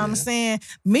know what I'm saying?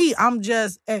 Me, I'm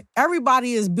just,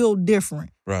 everybody is built different.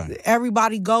 Right.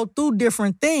 Everybody go through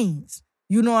different things.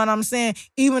 You know what I'm saying?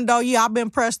 Even though, I've been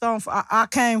pressed on. I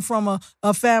came from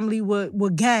a family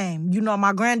with game. You know,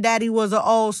 my granddaddy was an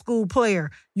old school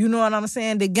player. You know what I'm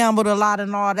saying? They gambled a lot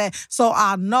and all that. So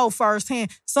I know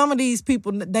firsthand, some of these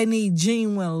people, they need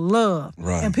genuine love.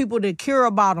 Right. And people that care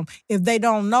about them. If they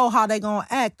don't know how they going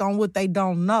to act on what they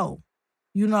don't know.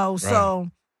 You know, so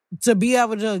to be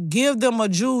able to give them a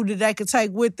jewel that they could take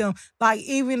with them, like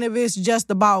even if it's just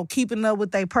about keeping up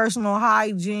with their personal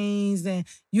hygienes and,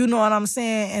 you know what I'm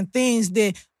saying, and things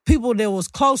that people that was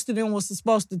close to them was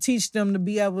supposed to teach them to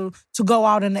be able to go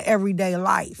out in the everyday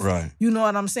life. Right. You know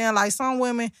what I'm saying? Like some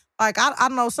women, like I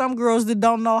know some girls that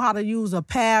don't know how to use a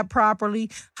pad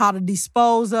properly, how to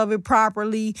dispose of it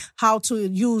properly, how to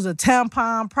use a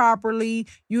tampon properly,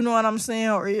 you know what I'm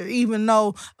saying? Or even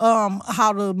know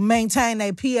how to maintain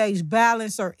their pH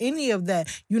balance or any of that.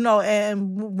 You know,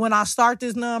 and when I start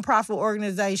this nonprofit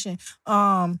organization,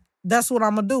 that's what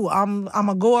I'm going to do. I'm going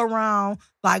to go around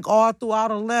like all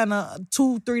throughout Atlanta,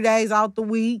 2-3 days out the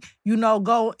week, you know,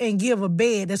 go and give a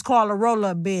bed. It's called a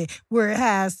roll-up bed where it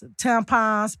has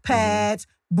tampons, pads,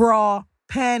 bra,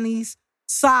 panties,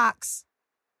 socks.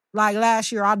 Like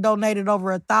last year, I donated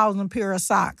over 1,000 pair of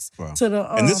socks to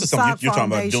the and this is something you're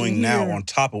talking about doing here. now on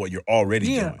top of what you're already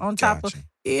doing. On top of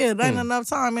it ain't enough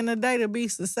time in the day to be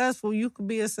successful. You could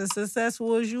be as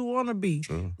successful as you want to be.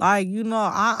 True. Like, you know,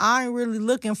 I ain't really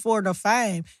looking for the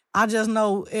fame. I just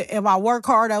know if I work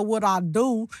hard at what I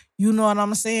do, you know what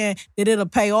I'm saying, that it'll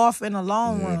pay off in the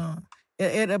long run.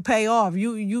 It'll pay off.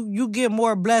 You get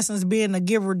more blessings being a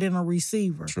giver than a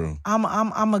receiver. True.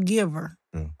 I'm a giver.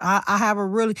 Yeah. I have a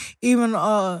really, even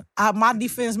my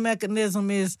defense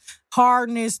mechanism is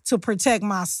hardness to protect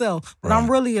myself. But I'm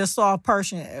really a soft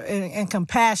person and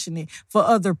compassionate for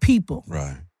other people.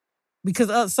 Right.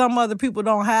 Because some other people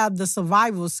don't have the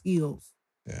survival skills.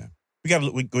 Yeah.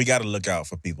 We got to look out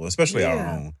for people, especially our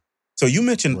own. So you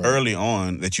mentioned early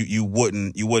on that you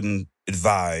wouldn't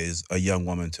advise a young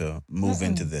woman to move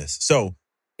into this. So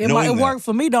it might work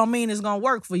for me don't mean it's going to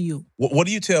work for you. What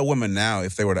do you tell women now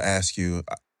if they were to ask you,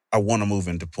 I want to move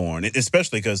into porn?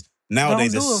 Especially because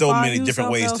nowadays there's so many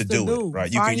different ways to do it,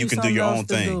 right? You can do your own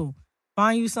thing.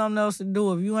 Find you something else to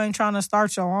do. If you ain't trying to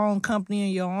start your own company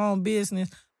and your own business,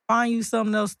 find you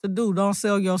something else to do. Don't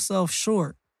sell yourself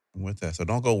short. With that. So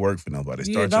don't go work for nobody.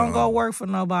 Don't go work for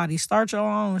nobody. Start your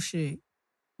own shit.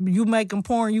 You making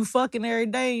porn, you fucking every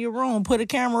day in your room. Put a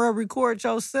camera up, record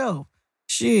yourself.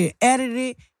 Shit, edit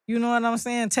it. You know what I'm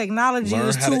saying? Technology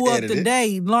is too up to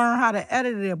date. Learn how to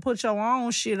edit it. Put your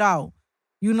own shit out.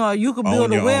 You know, you could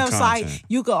build a website.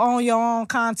 You could own your own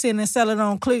content and sell it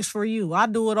on clicks for you. I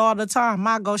do it all the time.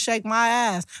 I go shake my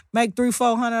ass, make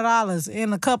 $300-$400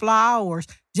 in a couple of hours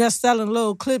just selling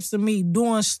little clips of me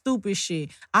doing stupid shit.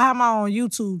 I have my own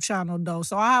YouTube channel though,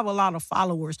 so I have a lot of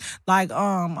followers. Like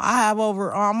I'm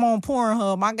on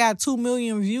Pornhub. I got 2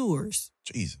 million viewers.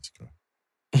 Jesus Christ.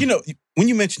 You know, when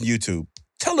you mentioned YouTube,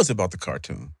 tell us about the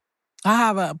cartoon. I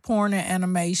have a porn and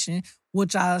animation,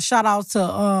 which I shout out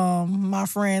to my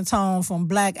friend Tom from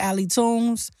Black Alley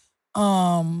Tunes.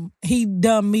 He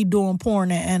done me doing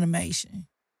porn and animation.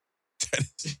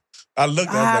 I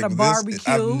had a barbecue.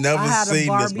 I've never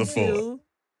seen this before.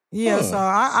 Yeah, so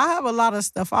I have a lot of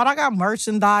stuff out. I got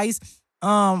merchandise.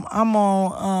 I'm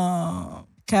on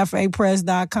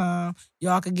cafepress.com.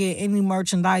 Y'all can get any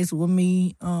merchandise with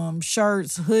me.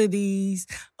 Shirts, hoodies.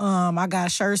 I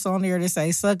got shirts on there that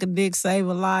say suck a dick, save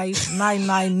a life, night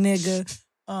night nigga.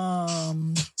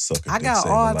 I got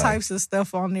all types of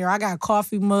stuff on there. I got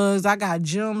coffee mugs. I got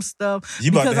gym stuff.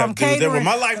 You about to have to do that when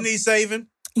my life needs saving?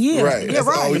 Yeah, Right. yeah, That's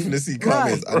right. always finna see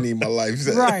comments. Right. I need my life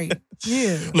set. Right.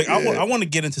 Yeah. Look, Yeah. I want to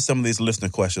get into some of these listener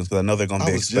questions because I know they're going to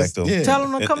be expecting. Yeah. Tell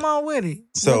them to come on with it.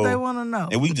 So- what they want to know.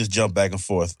 And we can just jump back and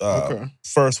forth. Okay.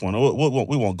 First one,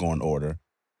 we won't go in order.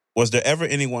 Was there ever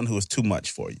anyone who was too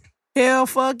much for you? Hell,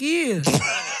 fuck yeah.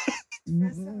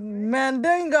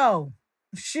 Mandingo.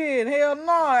 Shit, hell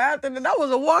no. After that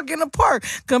was a walk in the park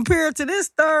compared to this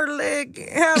third leg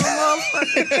having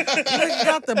motherfucker. Nigga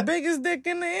got the biggest dick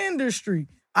in the industry.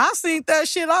 I seen that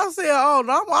shit. I said, oh,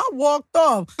 I walked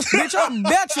off. Bitch, I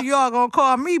bet y'all gonna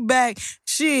call me back.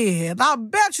 Shit, I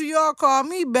bet y'all call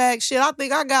me back. Shit, I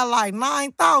think I got like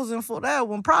 9,000 for that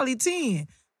one, probably 10.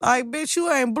 Like, bitch,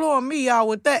 you ain't blowing me out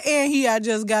with that. And he had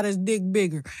just got his dick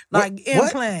bigger. Like What?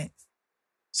 implants.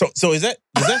 So does that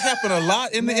happen a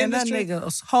lot in the Man, industry? that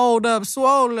nigga hold up,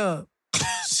 swole up.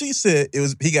 She said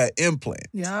he got implant.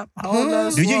 Yeah, hold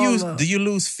up, Do swole up. you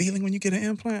lose feeling when you get an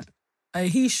implant?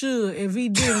 He should. If he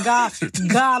didn't,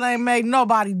 God ain't make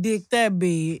nobody dick that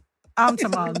big. I'm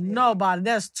talking about nobody.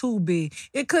 That's too big.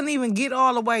 It couldn't even get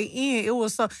all the way in. It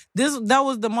was that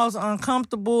was the most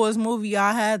uncomfortablest movie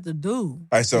I had to do. All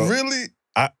right, so Really?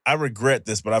 I regret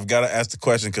this, but I've got to ask the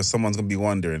question because someone's gonna be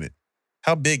wondering it.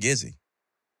 How big is he?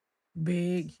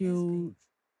 Big, huge.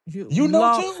 You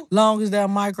know too? Long as that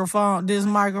microphone, this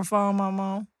microphone I'm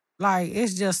on. Like,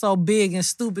 it's just so big and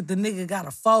stupid, the nigga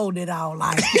gotta fold it out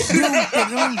like,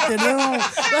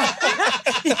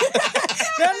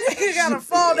 that nigga gotta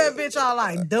fold that bitch out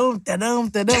like, doom.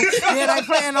 Yeah, they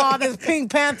playing all this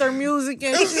Pink Panther music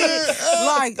and shit.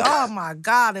 Like, oh my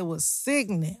God, it was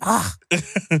sickening. All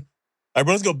right,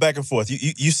 bro, let's go back and forth.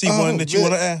 You see one that you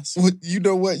want to ask? Well, you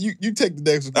know what? You take the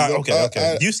next one.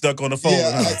 Okay. You stuck on the phone.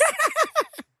 Yeah,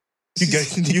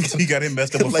 you got him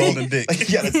messed up with folding dick. Like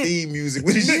you got a theme music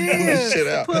when you pulling shit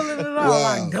out. Pulling it out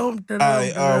Wow. like,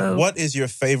 doom. What is your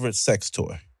favorite sex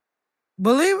toy?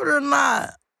 Believe it or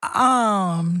not,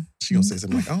 She gonna say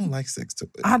something like, I don't like sex toys.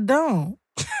 I don't.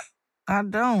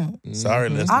 Sorry,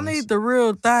 Mhm. listeners. I need the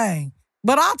real thing.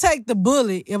 But I'll take the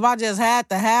bullet if I just had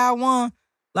to have one.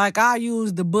 Like, I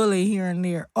use the bullet here and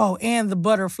there. Oh, and the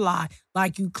butterfly.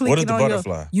 Like, you click What is it the on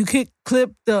butterfly? You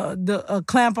clip the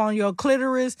clamp on your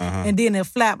clitoris, and then it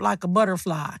flap like a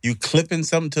butterfly. You clipping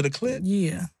something to the clit?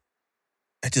 Yeah.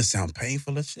 That just sounds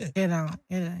painful as shit. It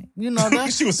ain't. You know,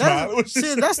 that's, She was smiling when she shit,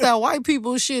 said that's that white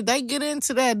people shit. They get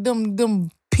into that, them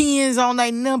pins on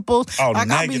their nipples. Oh, like,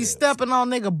 I be negative. stepping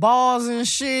on nigga balls and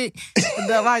shit.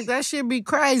 that shit be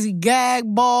crazy. Gag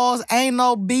balls, ain't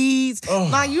no beads. Oh.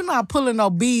 Now, you not pulling no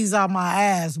beads out my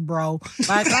ass, bro.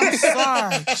 Like, I'm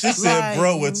sorry. She said,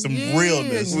 bro, with some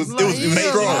realness. It was Make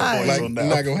strong. like- Like,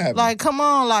 not gonna happen. Like, come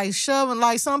on, like, shoving.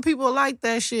 Like, some people like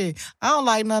that shit. I don't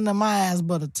like nothing in my ass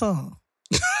but a tongue.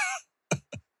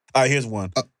 All right, here's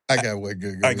one. I got one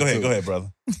good. All right, go ahead, brother.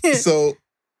 So,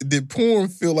 did porn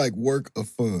feel like work or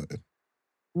fun?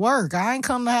 Work. I ain't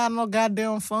come to have no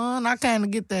goddamn fun. I came to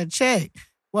get that check.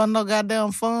 Wasn't no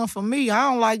goddamn fun for me. I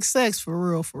don't like sex for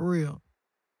real.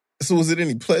 So, was it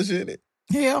any pleasure in it?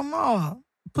 Hell no.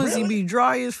 Pussy Really? be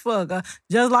dry as fuck.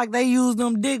 Just like they use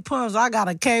them dick pumps, I got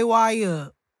a KY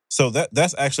up. So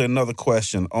that's actually another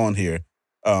question on here.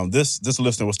 This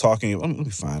listener was talking. Let me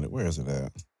find it. Where is it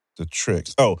at? The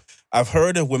tricks. Oh, I've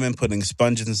heard of women putting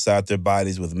sponges inside their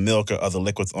bodies with milk or other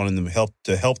liquids on them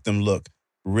to help them look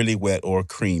really wet or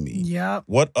creamy. Yep.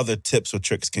 What other tips or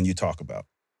tricks can you talk about?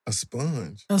 A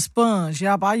sponge. A sponge.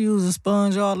 Yep, I use a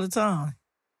sponge all the time.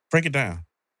 Break it down.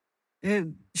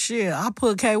 I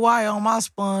put KY on my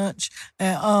sponge,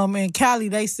 and in Cali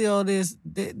they sell this.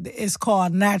 It's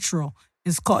called natural.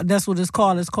 That's what it's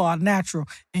called. It's called natural,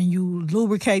 and you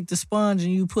lubricate the sponge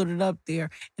and you put it up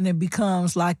there, and it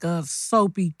becomes like a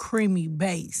soapy, creamy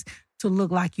base to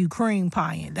look like you cream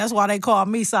pieing. That's why they call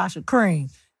me Sasha Cream.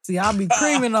 See, I be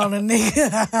creaming on a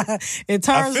nigga. It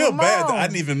turns I feel them bad on. that I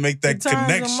didn't even make that It turns them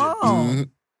connection. on. Mhm.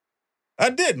 I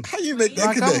didn't. How you make that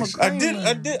Like I'm a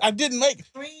connection? I didn't make.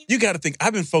 You got to think.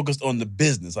 I've been focused on the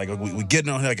business. Like we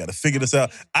getting on here. I got to figure this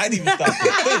out. I didn't even stop to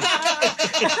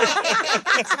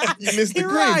think. You missed the You're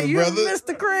cream, right. You brother. missed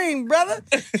the cream, brother.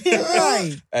 You're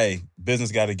right. Hey,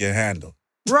 business got to get handled.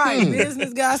 Right.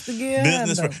 Business got to get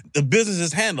handled. The business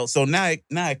is handled. So now I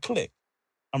click.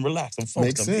 I'm relaxed. I'm focused.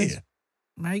 Makes I'm sense. here.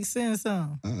 Makes sense, huh?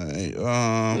 All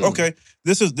right. Okay.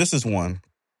 This is one.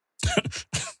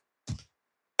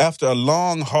 After a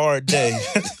long, hard day.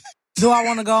 Do I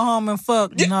want to go home and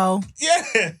fuck? Yeah. No.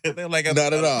 Yeah. They're like,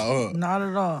 Not at all. Huh? Not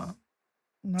at all.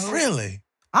 No. Really?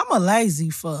 I'm a lazy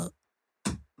fuck.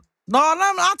 No,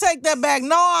 I'll take that back.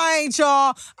 No, I ain't,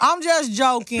 y'all. I'm just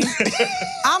joking.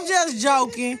 I'm just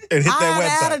joking. And hit I that had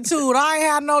website. an attitude. I ain't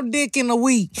had no dick in a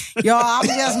week. Y'all, I'm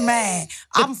just mad.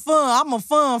 I'm fun. I'm a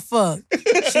fun fuck.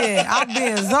 Shit, I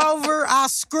bends over. I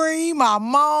scream. I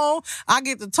moan. I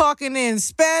get to talking in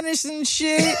Spanish and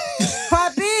shit.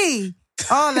 Papi.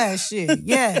 All that shit.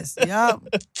 Yes. Yup.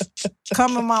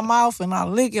 Come in my mouth and I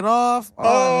lick it off.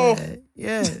 All that.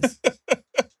 Yes.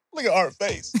 Look at Art's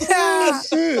face. Yeah.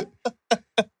 Shit.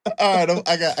 All right,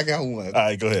 I got one. All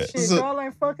right, go ahead. Shit, y'all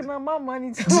ain't fucking up my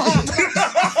money too.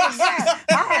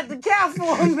 I had to count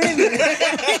for a minute.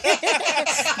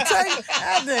 I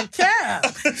had to count.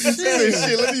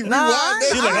 Shit, let me rewind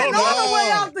that. I ain't on the way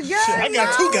out the game. Shit, I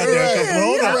got too goddamn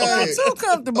comfortable. Yeah, Right. I got too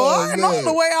comfortable. I ain't on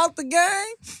the way out the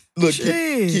game. Look,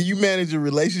 Shit. can you manage a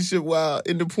relationship while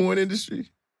in the porn industry?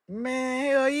 Man,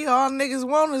 hell yeah. All niggas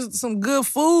want is some good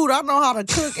food. I know how to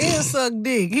cook and suck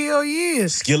dick. Hell yeah.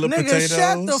 Skillet nigga, potatoes.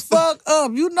 shut the fuck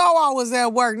up. You know I was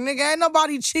at work, nigga. Ain't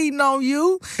nobody cheating on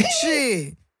you.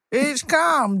 Shit. Bitch,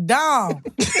 calm down.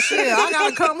 Shit, I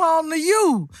gotta come home to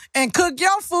you and cook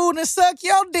your food and suck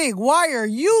your dick. Why are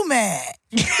you mad?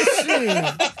 Shit.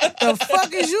 The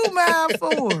fuck is you mad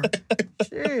for?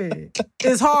 Shit.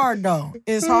 It's hard though.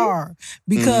 It's hard.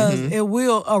 Because a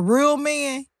real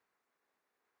man,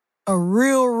 a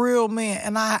real man.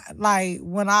 And I like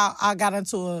when I got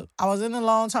into I was in a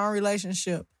long-term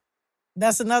relationship.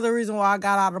 That's another reason why I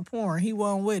got out of porn. He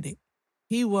wasn't with it.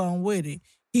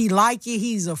 He like it.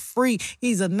 He's a freak.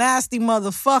 He's a nasty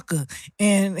motherfucker.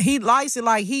 And he likes it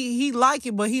like he like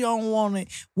it, but he don't want it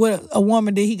with a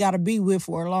woman that he got to be with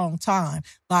for a long time.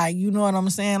 Like, you know what I'm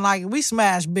saying? Like, we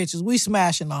smash bitches. We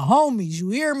smashing the homies.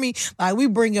 You hear me? Like, we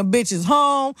bringing bitches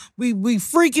home. We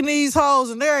freaking these hoes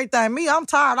and everything. Me, I'm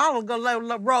tired. I will go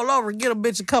roll over and get a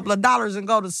bitch a couple of dollars and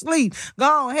go to sleep.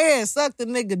 Go ahead, suck the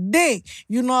nigga dick.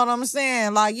 You know what I'm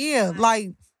saying? Like, yeah,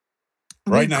 like,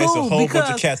 Right now, it's a whole bunch of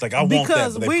because- cats like, I want that,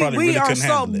 because but they probably really couldn't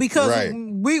handle it. Because Right.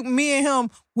 me and him,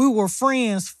 we were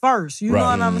friends first. You know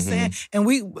Right. what I'm saying? And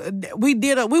we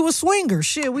were swingers.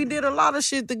 Shit, we did a lot of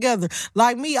shit together.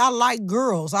 Like me, I like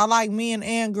girls. I like men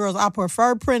and girls. I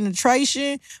prefer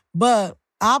penetration, but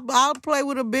I'll play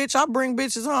with a bitch. I bring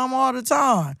bitches home all the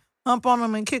time. Hump on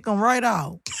them and kick them right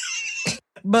out.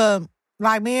 But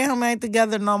like me and him ain't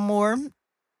together no more.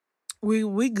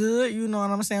 We good. You know what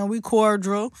I'm saying? We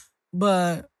cordial.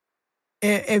 But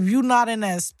if you're not in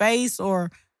that space or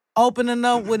opening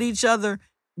up with each other,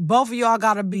 both of y'all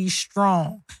gotta be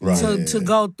strong to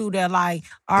go through that. Like,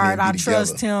 all right, I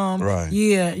trust him. Right.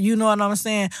 Yeah, you know what I'm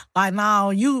saying. Like now,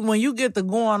 when you get to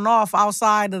going off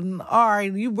outside of, all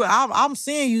right, I'm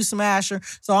seeing you smasher,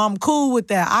 so I'm cool with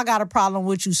that. I got a problem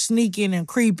with you sneaking and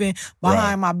creeping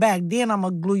behind my back. Then I'm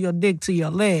gonna glue your dick to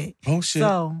your leg. Oh shit!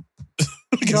 So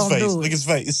Look at his don't face. do it. Look at his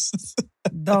face.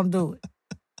 Don't do it.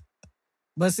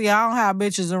 But see, I don't have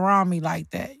bitches around me like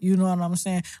that. You know what I'm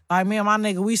saying? Like me and my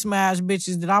nigga, we smash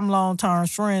bitches that I'm long-term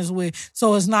friends with.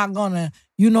 So it's not gonna,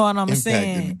 you know what I'm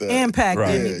saying? Impact Right.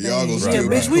 anything. Yeah, y'all gonna Yeah, still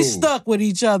bitch, be we cool. stuck with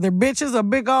each other. Bitch, it's a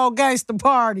big old gangster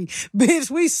party. Bitch,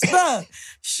 we stuck.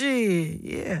 Shit,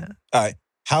 yeah. All right.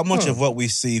 How much of what we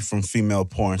see from female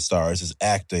porn stars is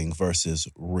acting versus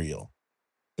real?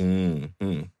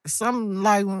 Some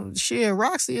like shit,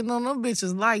 Roxy and them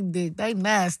bitches like dick. They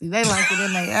nasty. They like it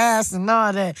in their ass and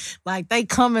all that. Like they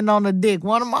coming on the dick.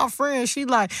 One of my friends, she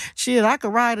like, shit, I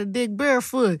could ride a dick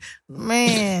barefoot.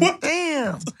 Man,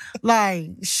 damn.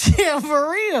 Like, shit,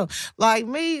 for real. Like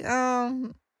me,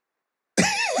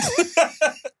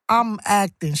 I'm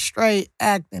acting, straight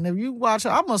acting. If you watch it,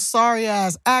 I'm a sorry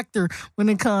ass actor when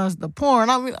it comes to porn.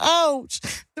 I mean, ouch.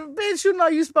 The bitch, you know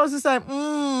you supposed to say,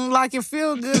 like it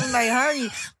feel good and they hurt you.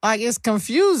 Like it's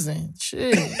confusing.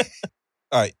 Shit.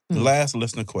 All right. Last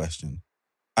listener question.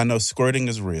 I know squirting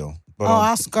is real, but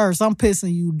I skirts. I'm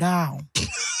pissing you down.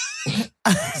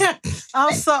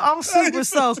 I'm super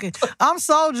soaking. I'm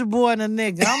Soldier Boy and a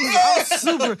nigga. I'm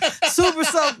super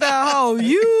soaked that hoe.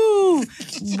 You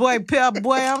boy,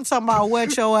 I'm talking about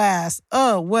wet your ass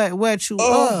up, wet you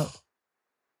up.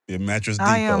 Your mattress depot.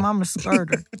 I am. I'm a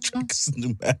skirter.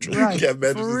 New mattress. Right. You got For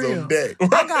mattresses real. on deck.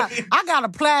 I got a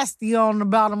plastic on the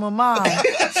bottom of mine.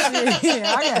 Shit,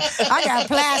 I got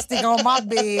plastic on my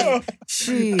bed.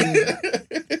 Shit.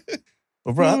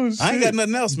 Well, bro, Oh, I ain't got shit.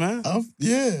 nothing else, man.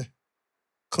 Yeah.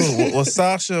 Cool. Well,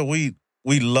 Sasha, we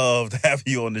We loved having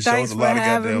you on the show. Thanks It was a for lot of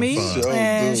having goddamn me. fun. Sure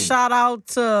And do. shout out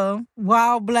to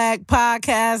Wild Black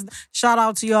Podcast. Shout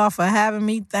out to y'all for having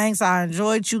me. Thanks. I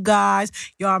enjoyed you guys.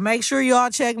 Y'all make sure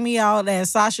y'all check me out at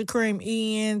Sasha Cream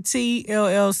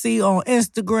ENTLLC on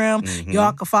Instagram. Mhm.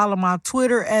 Y'all can follow my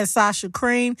Twitter at Sasha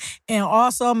Cream. And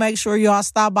also make sure y'all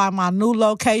stop by my new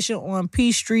location on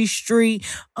Peachtree Street,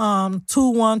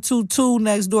 2122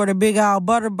 next door to Big Al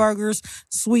Butterburgers,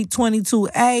 Suite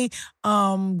 22A.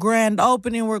 Grand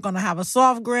opening. We're gonna have a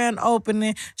soft grand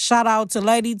opening. Shout out to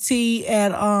Lady T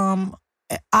at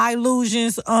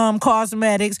Illusions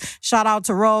Cosmetics. Shout out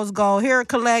to Rose Gold Hair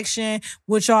Collection,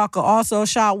 which y'all could also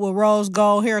shop with Rose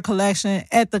Gold Hair Collection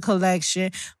at the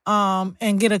collection,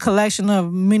 and get a collection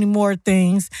of many more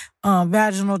things.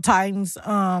 Vaginal Titans.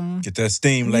 Get that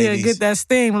steam, ladies. Yeah, get that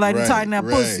steam, lady. Right, Tighten that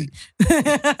pussy.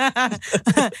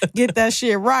 Get that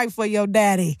shit right for your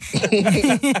daddy.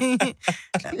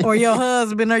 Or your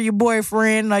husband or your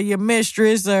boyfriend or your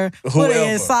mistress or put it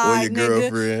Whoever. inside, Or your nigga.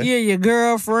 girlfriend. Yeah, your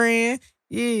girlfriend.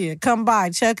 Yeah, come by.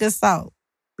 Check us out.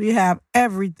 We have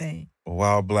everything.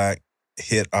 Wild Black,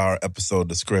 hit our episode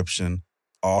description.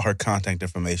 All her contact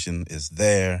information is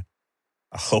there.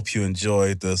 I hope you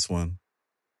enjoyed this one.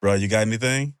 Bro, you got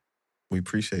anything? We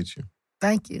appreciate you.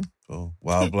 Thank you. Cool.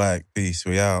 Wild Black, peace.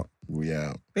 We out. We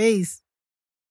out. Peace.